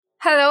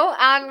Hello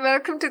and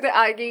welcome to the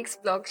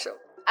iGeeks blog show,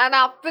 an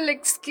Apple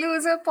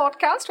exclusive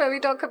podcast where we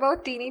talk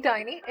about teeny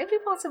tiny, every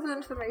possible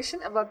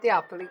information about the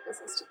Apple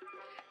ecosystem.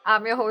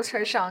 I'm your host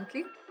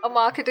Harshanki, a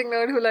marketing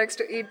nerd who likes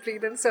to eat,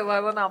 breathe, and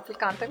survive on Apple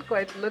content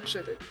quite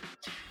literally.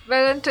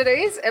 Well, in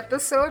today's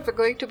episode, we're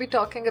going to be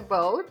talking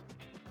about.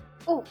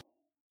 Oh,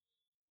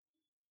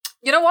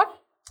 you know what?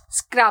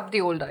 Scrap the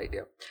old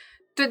idea.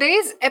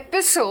 Today's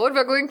episode,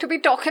 we're going to be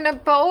talking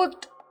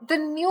about the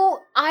new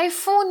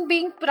iPhone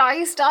being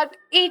priced at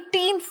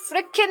 18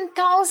 frickin'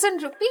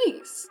 thousand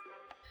rupees.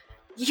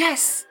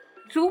 Yes,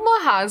 rumor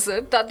has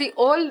it that the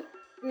all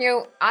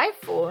new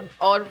iPhone,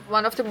 or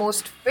one of the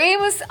most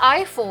famous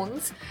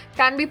iPhones,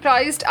 can be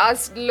priced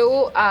as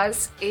low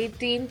as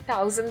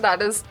 18,000,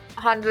 that is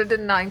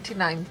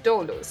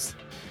 $199.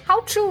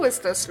 How true is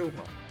this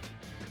rumor?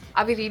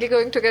 Are we really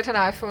going to get an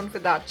iPhone for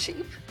that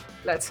cheap?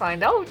 Let's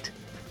find out.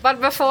 But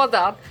before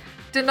that,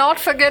 do not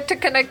forget to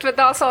connect with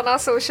us on our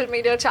social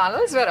media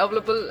channels. We're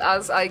available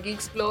as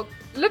iGeeks blog,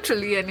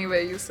 literally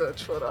anywhere you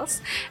search for us.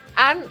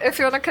 And if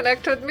you want to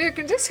connect with me, you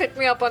can just hit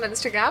me up on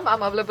Instagram.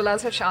 I'm available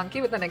as Harshanki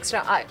with an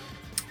extra I.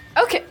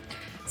 Okay,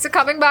 so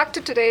coming back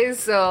to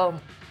today's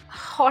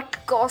hot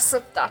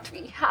gossip that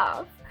we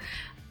have.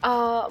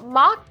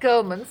 Mark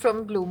Gurman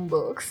from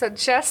Bloomberg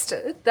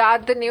suggested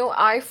that the new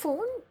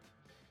iPhone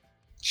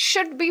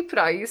should be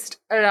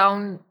priced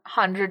around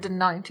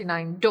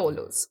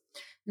 $199.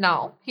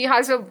 Now, he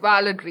has a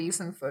valid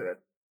reason for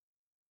it.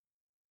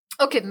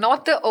 Okay,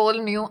 not the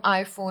all-new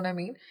iPhone, I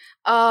mean.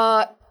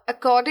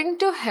 According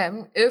to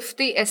him, if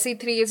the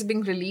SE3 is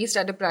being released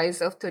at a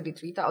price of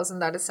 $33,000,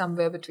 that is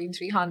somewhere between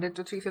 $300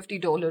 to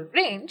 $350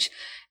 range,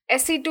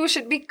 SE2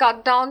 should be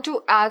cut down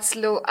to as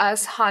low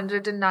as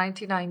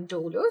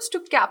 $199 to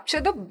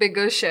capture the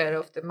bigger share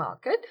of the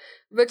market,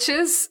 which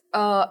is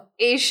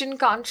Asian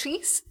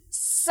countries,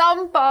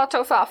 some part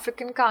of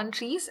African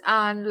countries,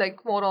 and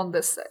like more on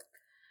this side.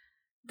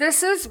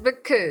 This is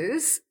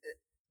because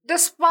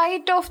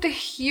despite of the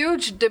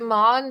huge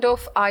demand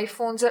of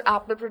iPhones or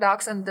Apple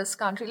products in this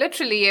country,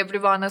 literally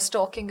everyone is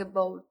talking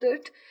about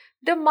it,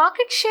 the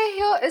market share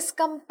here is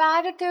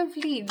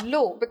comparatively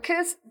low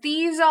because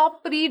these are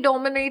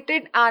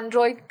predominated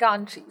Android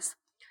countries.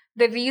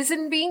 The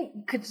reason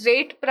being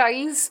great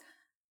price,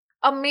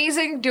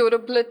 amazing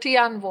durability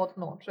and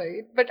whatnot,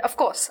 right? But of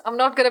course, I'm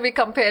not going to be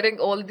comparing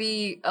all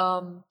the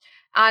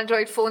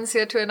Android phones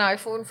here to an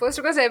iPhone first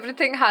because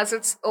everything has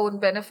its own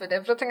benefit.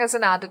 Everything has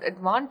an added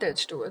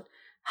advantage to it.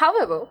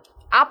 However,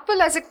 Apple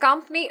as a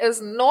company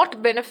is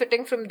not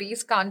benefiting from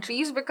these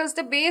countries because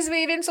the base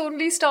variants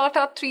only start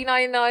at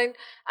 $399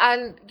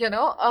 and,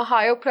 a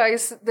higher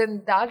price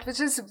than that, which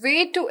is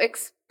way too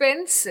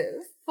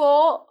expensive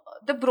for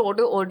the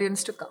broader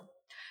audience to come.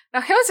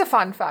 Now, here's a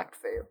fun fact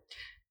for you.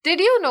 Did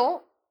you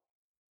know?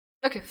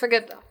 Okay,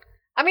 forget that.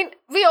 I mean,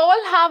 we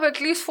all have at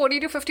least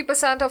 40 to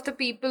 50% of the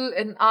people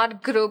in our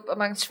group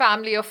amongst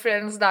family or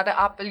friends that are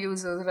Apple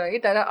users,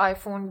 right? That are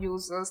iPhone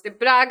users. They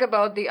brag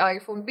about the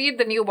iPhone, be it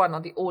the new one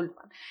or the old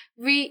one.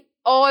 We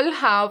all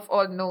have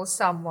or know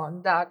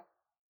someone that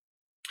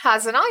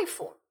has an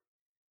iPhone.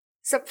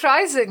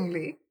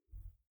 Surprisingly,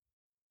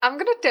 I'm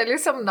going to tell you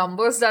some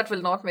numbers that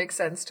will not make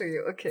sense to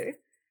you, okay?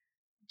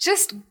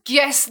 Just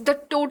guess the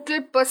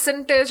total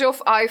percentage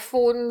of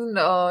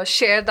iPhone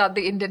share that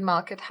the Indian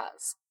market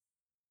has.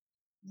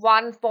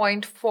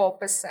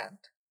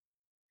 1.4%.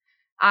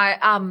 I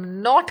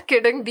am not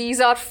kidding.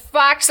 These are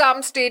facts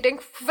I'm stating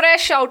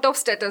fresh out of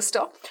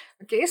Statista.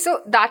 Okay,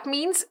 so that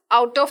means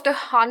out of the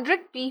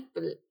 100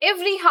 people,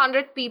 every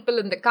 100 people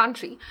in the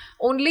country,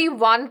 only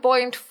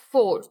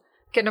 1.4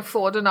 can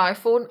afford an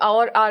iPhone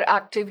or are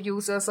active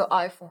users of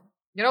iPhone.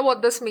 You know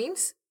what this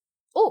means?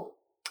 Oh,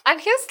 and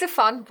here's the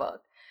fun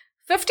part.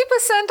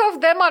 50% of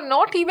them are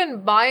not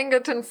even buying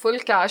it in full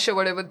cash or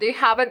whatever. They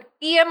have an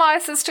EMI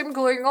system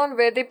going on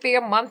where they pay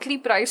a monthly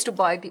price to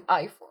buy the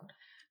iPhone.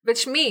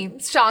 Which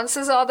means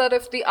chances are that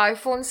if the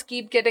iPhones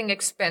keep getting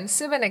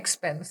expensive and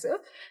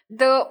expensive,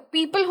 the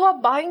people who are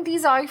buying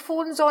these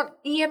iPhones on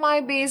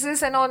EMI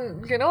basis and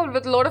on,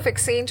 with a lot of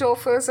exchange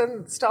offers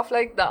and stuff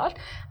like that,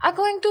 are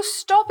going to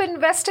stop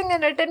investing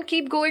in it and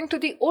keep going to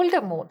the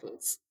older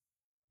models.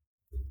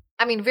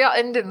 I mean, we are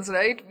Indians,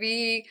 right?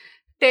 We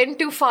tend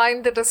to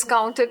find the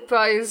discounted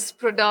price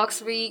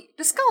products.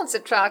 Discounts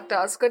attract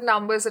us, good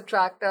numbers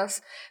attract us.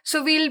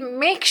 So we'll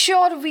make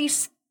sure we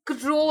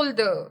scroll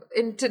the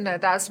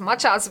internet as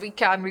much as we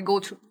can. We go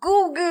through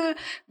Google.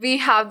 We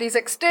have these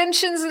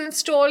extensions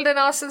installed in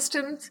our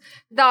systems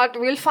that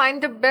we'll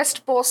find the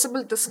best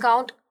possible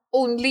discount.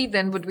 Only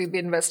then would we be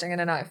investing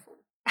in an iPhone.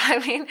 I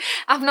mean,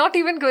 I'm not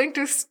even going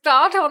to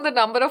start on the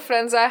number of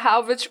friends I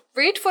have which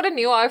wait for a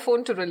new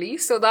iPhone to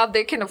release so that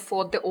they can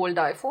afford the old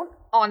iPhone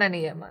on an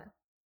EMI.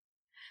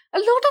 A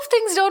lot of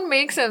things don't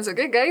make sense,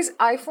 okay, guys?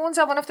 iPhones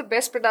are one of the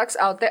best products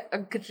out there,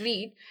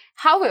 agreed.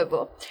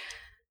 However,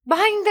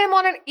 buying them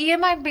on an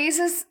EMI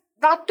basis,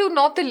 that too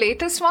not the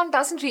latest one,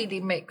 doesn't really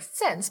make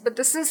sense. But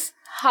this is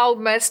how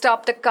messed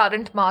up the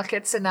current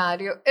market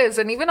scenario is.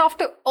 And even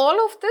after all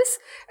of this,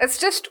 it's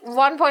just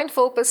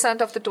 1.4%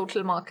 of the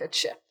total market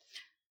share.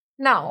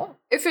 Now,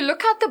 if you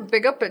look at the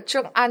bigger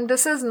picture, and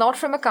this is not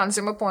from a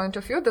consumer point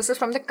of view, this is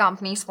from the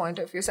company's point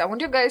of view. So I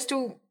want you guys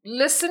to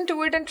listen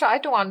to it and try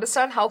to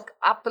understand how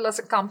Apple as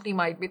a company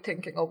might be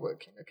thinking or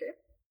working. Okay.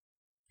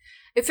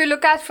 If you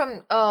look at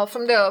from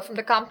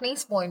the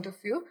company's point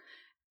of view,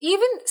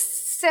 even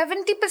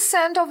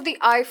 70% of the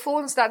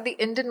iPhones that the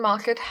Indian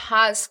market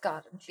has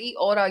currently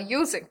or are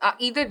using are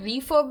either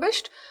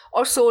refurbished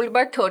or sold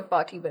by third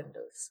party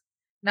vendors.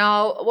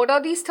 Now, what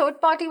are these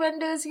third party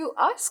vendors, you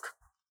ask?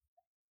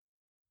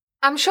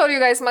 I'm sure you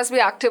guys must be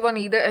active on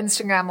either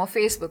Instagram or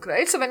Facebook,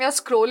 right? So when you're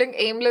scrolling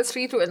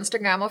aimlessly through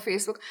Instagram or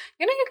Facebook,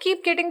 you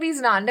keep getting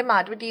these random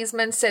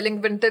advertisements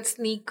selling vintage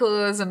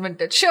sneakers and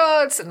vintage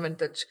shirts and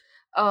vintage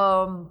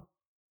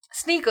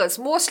sneakers,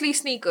 mostly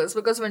sneakers,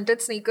 because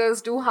vintage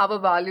sneakers do have a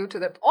value to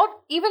them, or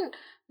even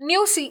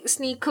new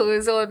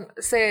sneakers or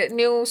say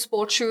new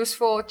sports shoes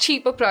for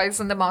cheaper price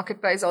than the market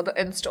price or the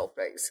in-store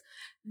price.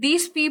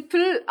 These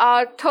people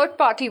are third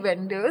party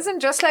vendors,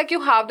 and just like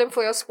you have them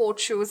for your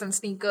sports shoes and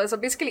sneakers or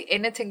basically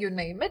anything, you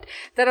name it,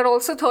 there are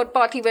also third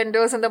party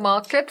vendors in the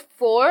market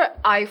for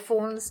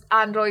iPhones,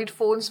 Android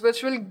phones,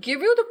 which will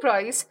give you the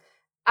price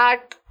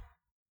at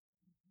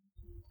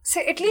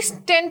say at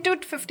least 10 to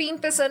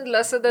 15%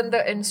 lesser than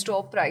the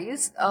in-store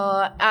price,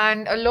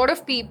 and a lot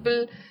of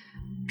people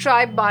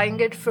try buying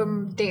it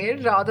from there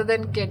rather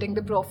than getting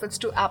the profits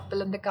to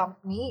Apple and the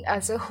company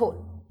as a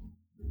whole.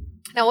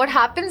 Now, what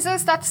happens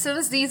is that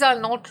since these are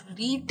not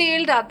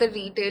retailed at the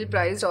retail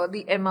price or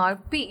the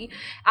MRP,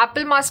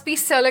 Apple must be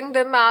selling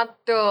them at,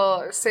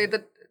 say,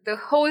 the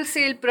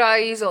wholesale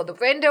price or the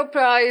vendor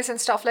price and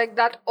stuff like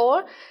that.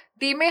 Or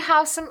they may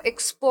have some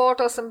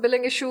export or some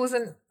billing issues,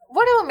 and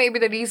whatever may be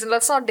the reason.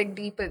 Let's not dig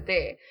deeper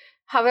there.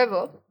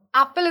 However,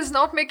 Apple is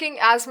not making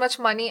as much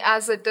money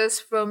as it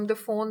is from the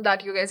phone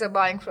that you guys are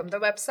buying from the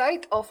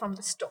website or from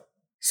the store.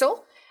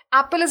 So,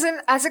 Apple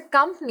as a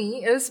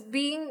company is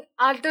being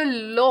at a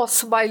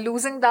loss by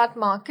losing that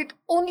market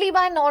only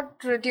by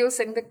not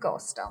reducing the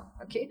cost down.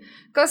 Okay,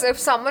 because if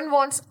someone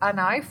wants an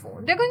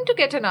iPhone, they're going to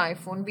get an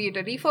iPhone, be it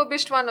a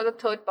refurbished one or the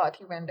third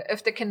party vendor,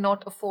 if they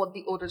cannot afford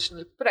the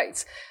original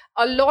price.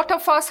 A lot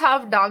of us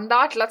have done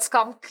that. Let's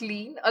come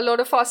clean. A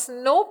lot of us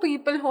know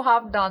people who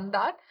have done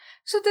that.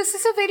 So this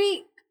is a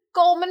very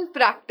common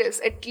practice,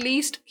 at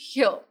least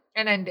here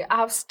in India. I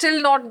have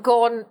still not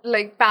gone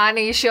like pan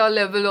Asia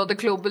level or the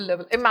global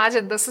level.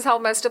 Imagine this is how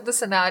messed up the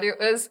scenario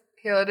is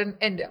here in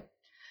India.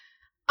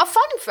 A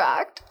fun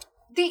fact,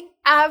 the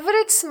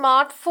average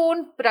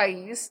smartphone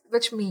price,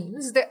 which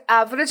means the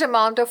average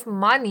amount of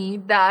money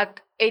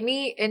that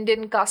any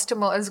Indian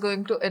customer is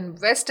going to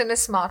invest in a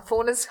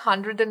smartphone, is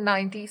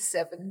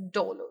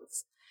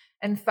 $197.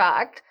 In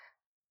fact,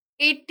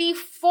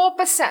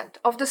 84%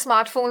 of the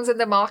smartphones in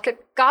the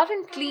market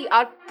currently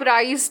are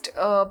priced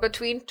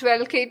between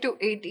 12K to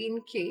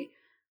 18K.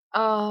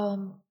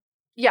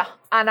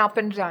 And up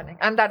and running.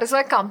 And that is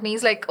why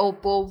companies like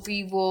Oppo,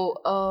 Vivo,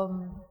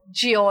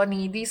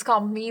 Xiaomi, these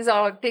companies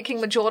are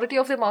taking majority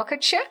of the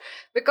market share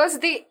because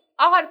they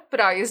are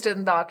priced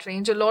in that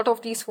range. A lot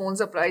of these phones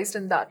are priced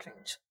in that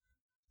range.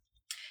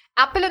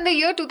 Apple in the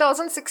year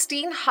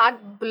 2016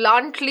 had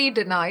bluntly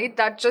denied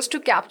that just to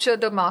capture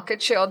the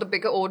market share or the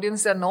bigger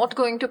audience, they're not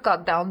going to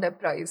cut down their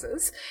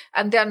prices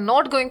and they're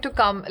not going to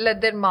let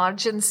their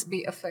margins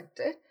be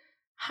affected.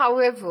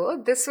 However,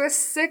 this was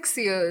 6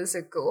 years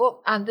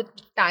ago and the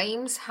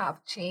times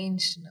have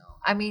changed now.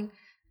 I mean,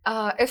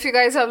 if you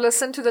guys have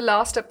listened to the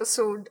last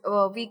episode,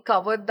 we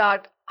covered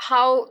that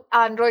how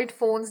Android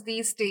phones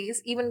these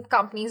days, even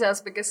companies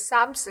as big as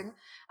Samsung,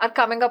 are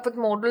coming up with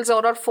models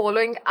or are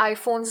following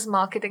iPhone's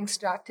marketing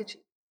strategy.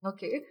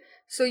 Okay,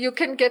 so you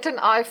can get an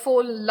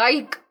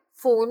iPhone-like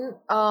phone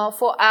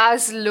for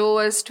as low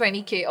as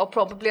 20K or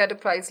probably at a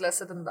price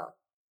lesser than that.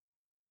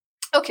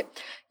 Okay,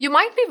 you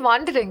might be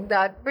wondering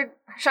that, but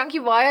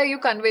Shanki, why are you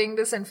conveying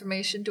this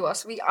information to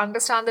us? We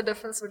understand the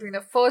difference between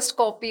a first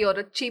copy or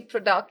a cheap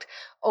product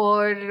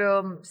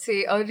or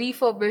say a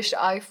refurbished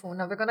iPhone.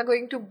 Now we're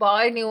going to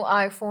buy new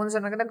iPhones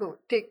and we're going to go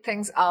take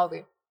things our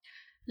way.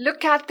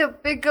 Look at the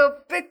bigger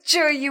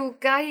picture, you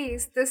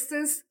guys. This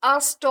is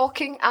us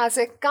talking as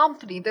a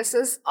company. This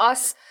is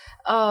us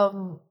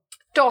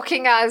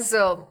talking as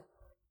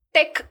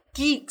tech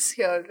geeks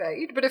here,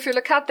 right? But if you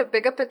look at the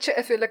bigger picture,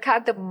 if you look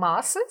at the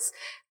masses,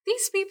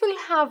 these people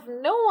have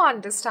no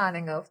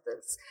understanding of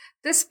this.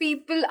 These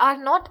people are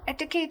not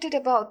educated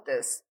about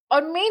this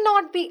or may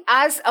not be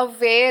as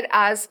aware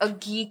as a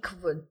geek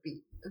would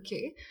be,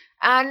 okay?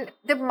 And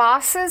the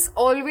masses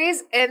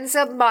always ends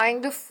up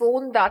buying the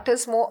phone that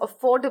is more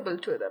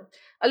affordable to them.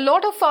 A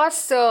lot of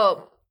us,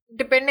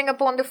 depending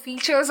upon the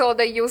features or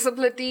the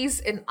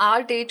usabilities in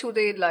our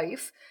day-to-day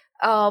life,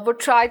 would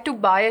try to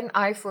buy an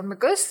iPhone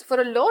because for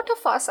a lot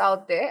of us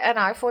out there, an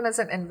iPhone is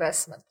an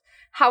investment.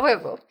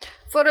 However,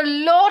 for a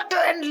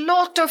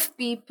lot of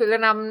people,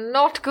 and I'm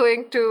not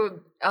going to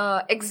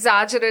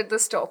exaggerate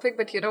this topic,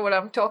 but you know what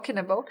I'm talking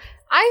about,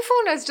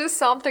 iPhone is just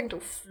something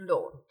to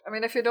flaunt. I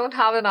mean, if you don't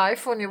have an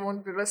iPhone, you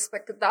won't be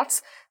respected.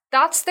 That's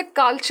the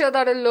culture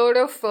that a lot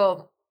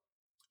of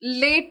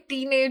late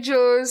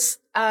teenagers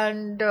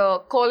and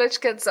college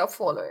kids are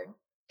following.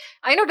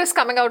 I know this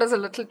coming out as a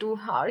little too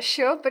harsh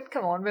here, but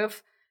come on,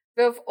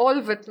 we've all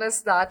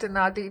witnessed that in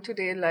our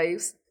day-to-day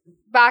lives.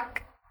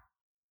 Back,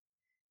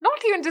 not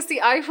even just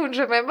the iPhone,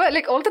 remember?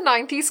 Like all the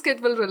 90s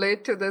kid will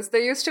relate to this. There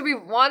used to be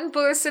one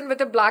person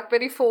with a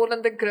BlackBerry phone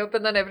in the group,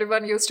 and then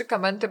everyone used to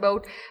comment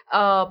about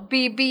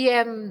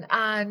BBM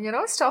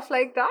and, stuff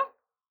like that.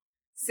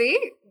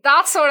 See,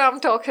 that's what I'm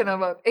talking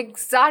about.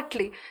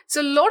 Exactly.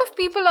 So a lot of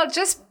people are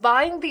just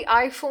buying the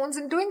iPhones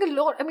and doing a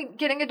lot, I mean,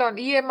 getting it on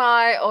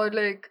EMI or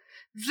like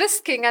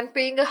risking and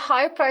paying a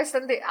higher price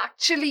than they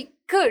actually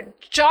could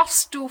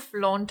just to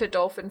flaunt it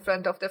off in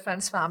front of their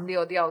friends, family,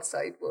 or the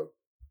outside world.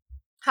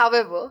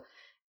 However,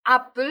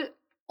 Apple,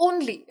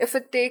 only if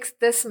it takes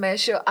this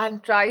measure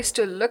and tries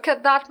to look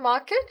at that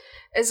market,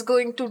 is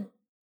going to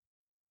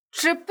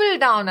triple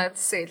down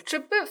its sale.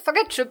 Triple,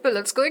 forget triple,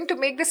 it's going to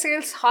make the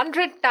sales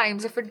 100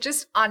 times if it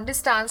just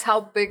understands how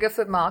big of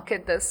a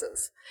market this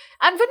is.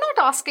 And we're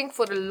not asking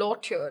for a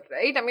lot here,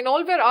 right? I mean,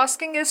 all we're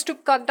asking is to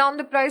cut down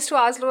the price to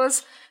as low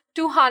as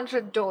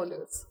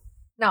 $200.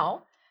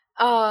 Now,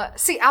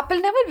 see,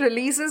 Apple never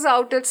releases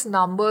out its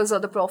numbers or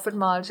the profit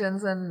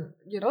margins and,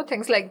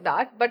 things like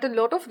that. But a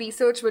lot of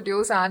research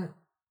videos and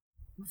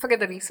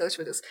forget the research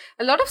videos.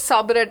 A lot of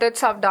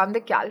subreddits have done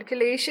the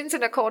calculations,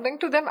 and according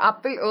to them,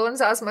 Apple earns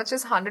as much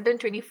as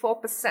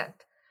 124%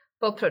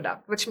 per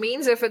product, which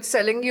means if it's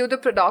selling you the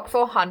product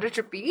for 100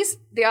 rupees,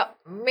 they are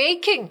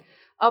making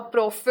a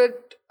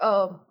profit.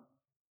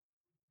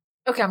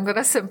 Okay, I'm going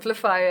to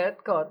simplify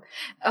it. God.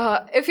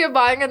 If you're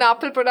buying an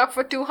Apple product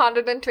for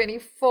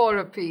 224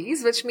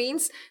 rupees, which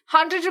means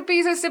 100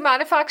 rupees is the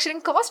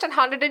manufacturing cost and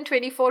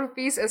 124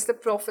 rupees is the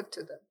profit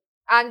to them.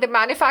 And the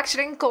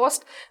manufacturing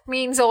cost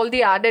means all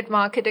the added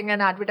marketing and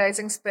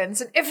advertising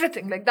spends and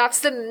everything. Like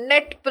that's the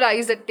net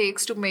price it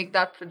takes to make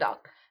that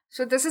product.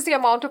 So this is the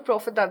amount of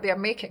profit that they are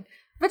making,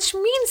 which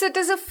means it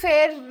is a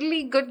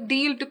fairly good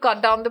deal to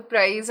cut down the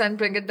price and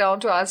bring it down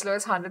to as low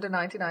as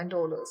 $199,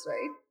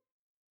 right?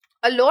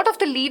 A lot of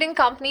the leading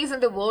companies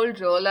in the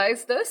world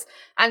realize this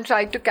and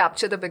try to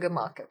capture the bigger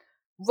market.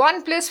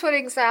 OnePlus, for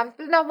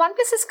example. Now,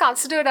 OnePlus is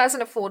considered as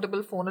an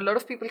affordable phone. A lot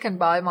of people can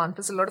buy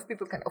OnePlus. A lot of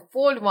people can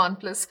afford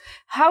OnePlus.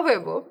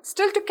 However,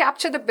 still to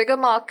capture the bigger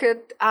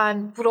market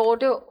and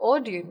broader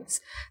audience,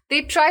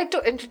 they tried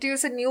to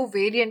introduce a new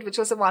variant, which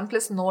was a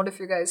OnePlus Nord, if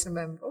you guys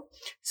remember,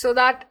 so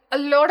that a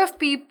lot of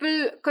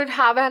people could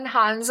have an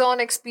hands-on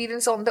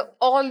experience on the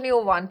all-new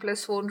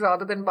OnePlus phone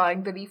rather than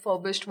buying the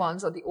refurbished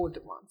ones or the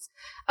older ones.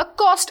 A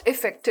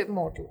cost-effective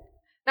model.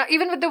 Now,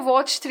 even with the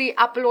Watch 3,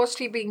 Apple Watch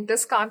 3 being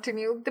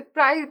discontinued, the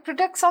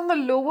products on the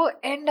lower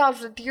end are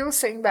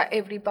reducing by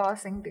every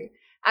passing day.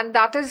 And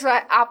that is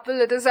why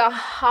Apple, it is a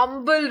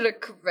humble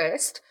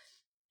request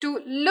to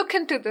look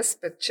into this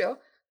picture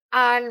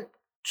and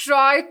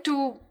try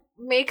to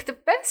make the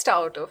best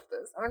out of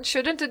this. I mean,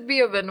 shouldn't it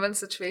be a win-win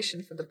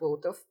situation for the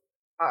both of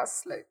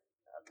us, like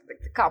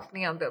the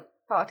company and the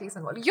parties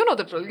involved? You know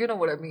the drill, you know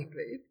what I mean,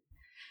 right?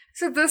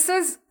 So this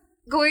is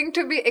going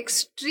to be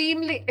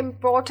extremely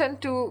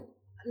important to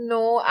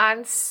know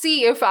and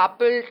see if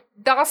Apple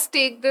does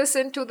take this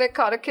into their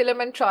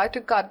curriculum and try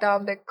to cut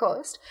down their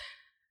cost.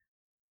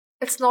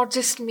 It's not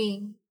just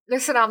me.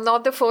 Listen, I'm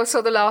not the first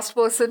or the last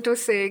person to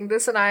saying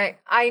this, and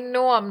I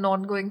know I'm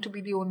not going to be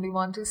the only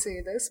one to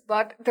say this,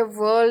 but the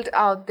world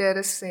out there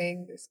is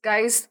saying this.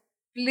 Guys,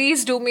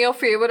 please do me a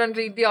favor and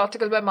read the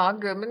article by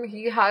Mark Gurman.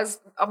 He has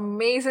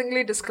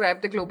amazingly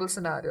described the global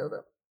scenario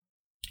there.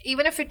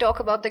 Even if we talk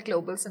about the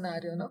global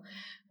scenario, no,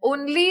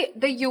 only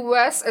the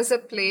US is a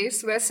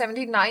place where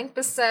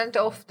 79%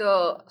 of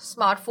the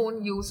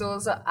smartphone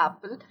users are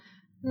Apple.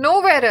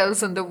 Nowhere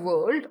else in the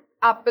world,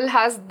 Apple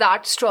has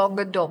that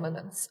stronger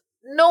dominance.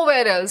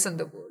 Nowhere else in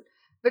the world.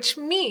 Which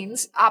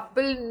means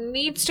Apple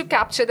needs to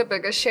capture the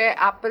bigger share.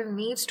 Apple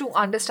needs to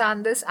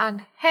understand this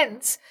and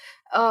hence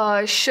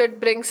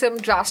should bring some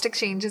drastic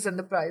changes in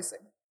the pricing.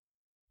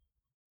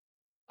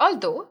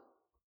 Although,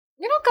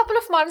 a couple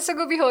of months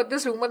ago, we heard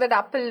this rumor that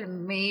Apple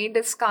may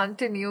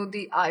discontinue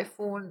the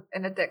iPhone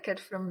in a decade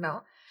from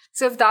now.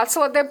 So if that's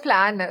what their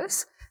plan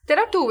is, there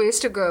are two ways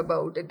to go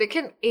about it. They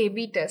can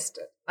A-B test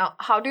it. Now,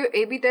 how do you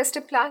A-B test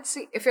a plan?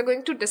 See, if you're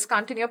going to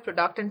discontinue a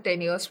product in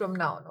 10 years from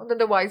now, then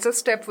the wiser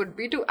step would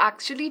be to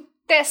actually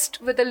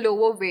test with a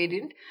lower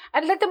variant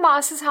and let the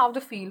masses have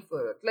the feel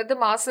for it. Let the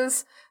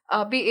masses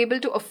be able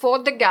to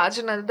afford the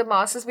gadget and let the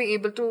masses be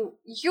able to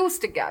use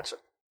the gadget.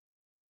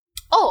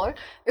 Or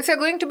if you're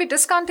going to be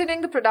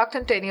discontinuing the product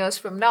in 10 years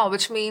from now,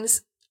 which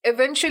means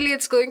eventually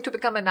it's going to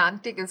become an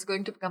antique, it's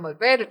going to become a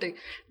rarity,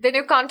 then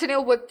you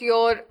continue with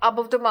your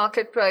above the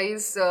market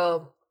price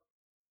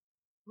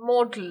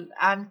model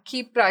and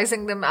keep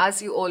pricing them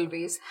as you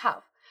always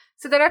have.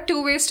 So there are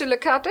two ways to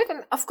look at it.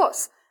 And of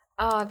course,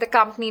 the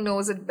company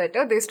knows it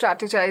better. They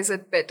strategize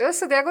it better.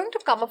 So they're going to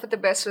come up with the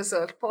best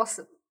result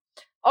possible.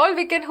 All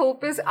we can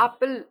hope is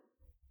Apple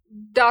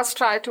does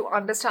try to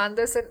understand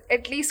this and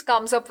at least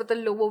comes up with a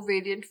lower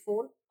variant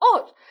phone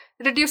or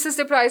reduces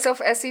the price of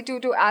SE2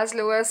 to as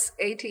low as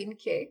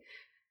 18K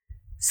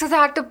so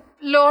that a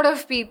lot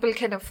of people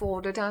can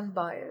afford it and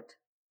buy it.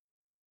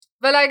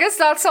 Well, I guess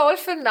that's all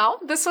for now.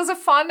 This was a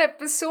fun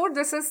episode.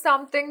 This is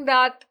something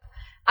that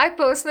I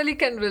personally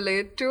can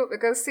relate to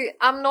because, see,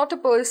 I'm not a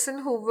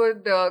person who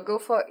would go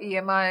for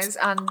EMIs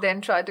and then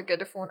try to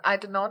get a phone. I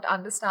do not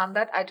understand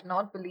that. I do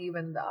not believe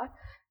in that.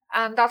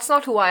 And that's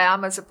not who I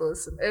am as a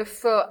person.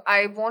 If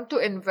I want to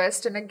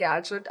invest in a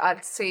gadget,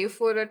 I'd save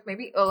for it,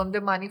 maybe earn the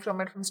money from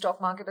it from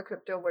stock market or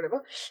crypto or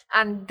whatever,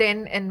 and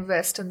then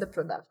invest in the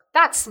product.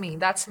 That's me.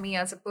 That's me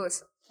as a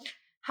person.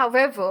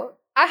 However,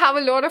 I have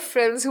a lot of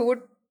friends who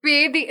would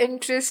pay the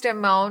interest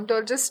amount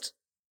or just,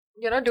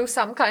 do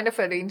some kind of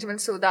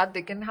arrangement so that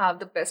they can have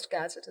the best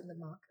gadget in the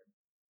market.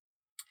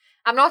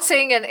 I'm not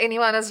saying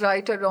anyone is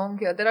right or wrong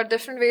here. There are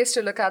different ways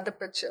to look at the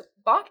picture.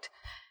 But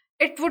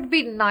it would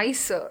be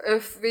nicer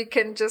if we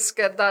can just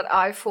get that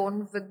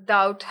iPhone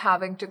without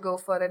having to go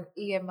for an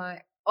EMI.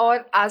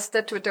 Or as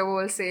the Twitter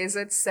world says,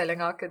 it's selling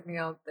our kidney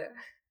out there.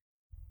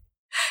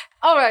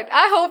 All right.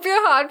 I hope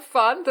you had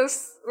fun.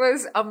 This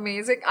was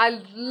amazing.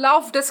 I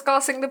love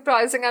discussing the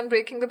pricing and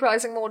breaking the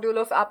pricing module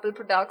of Apple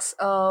products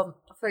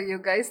for you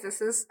guys.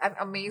 This is an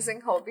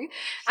amazing hobby.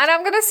 And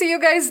I'm going to see you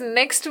guys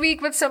next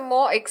week with some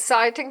more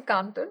exciting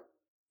content.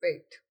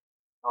 Wait.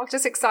 Not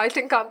just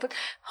exciting content.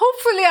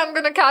 Hopefully, I'm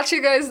going to catch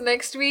you guys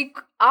next week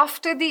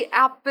after the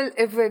Apple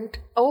event.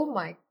 Oh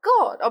my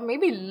God. Or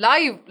maybe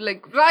live,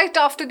 like right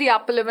after the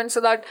Apple event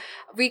so that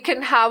we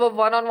can have a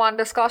one-on-one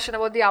discussion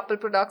about the Apple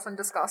products and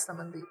discuss them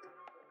in detail.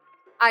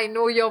 I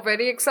know you're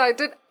very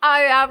excited.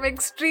 I am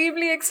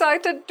extremely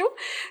excited too.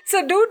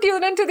 So do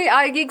tune into the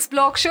iGeeks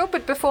blog show.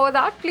 But before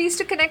that, please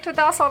to connect with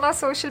us on our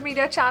social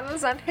media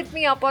channels and hit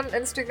me up on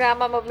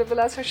Instagram. I'm available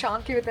as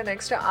Shanki with an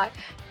extra I.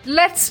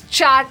 Let's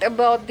chat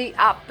about the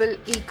Apple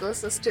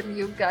ecosystem,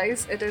 you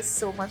guys. It is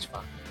so much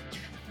fun.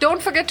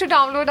 Don't forget to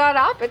download our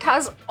app. It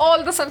has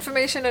all this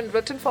information in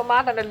written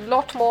format and a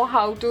lot more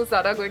how-tos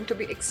that are going to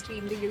be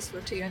extremely useful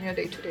to you in your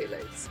day-to-day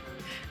lives.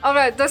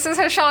 Alright, this is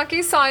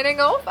Shanki signing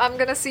off. I'm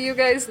gonna see you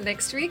guys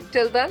next week.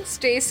 Till then,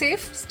 stay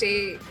safe,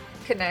 stay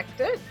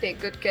connected,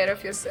 take good care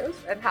of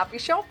yourself, and happy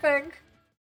shopping!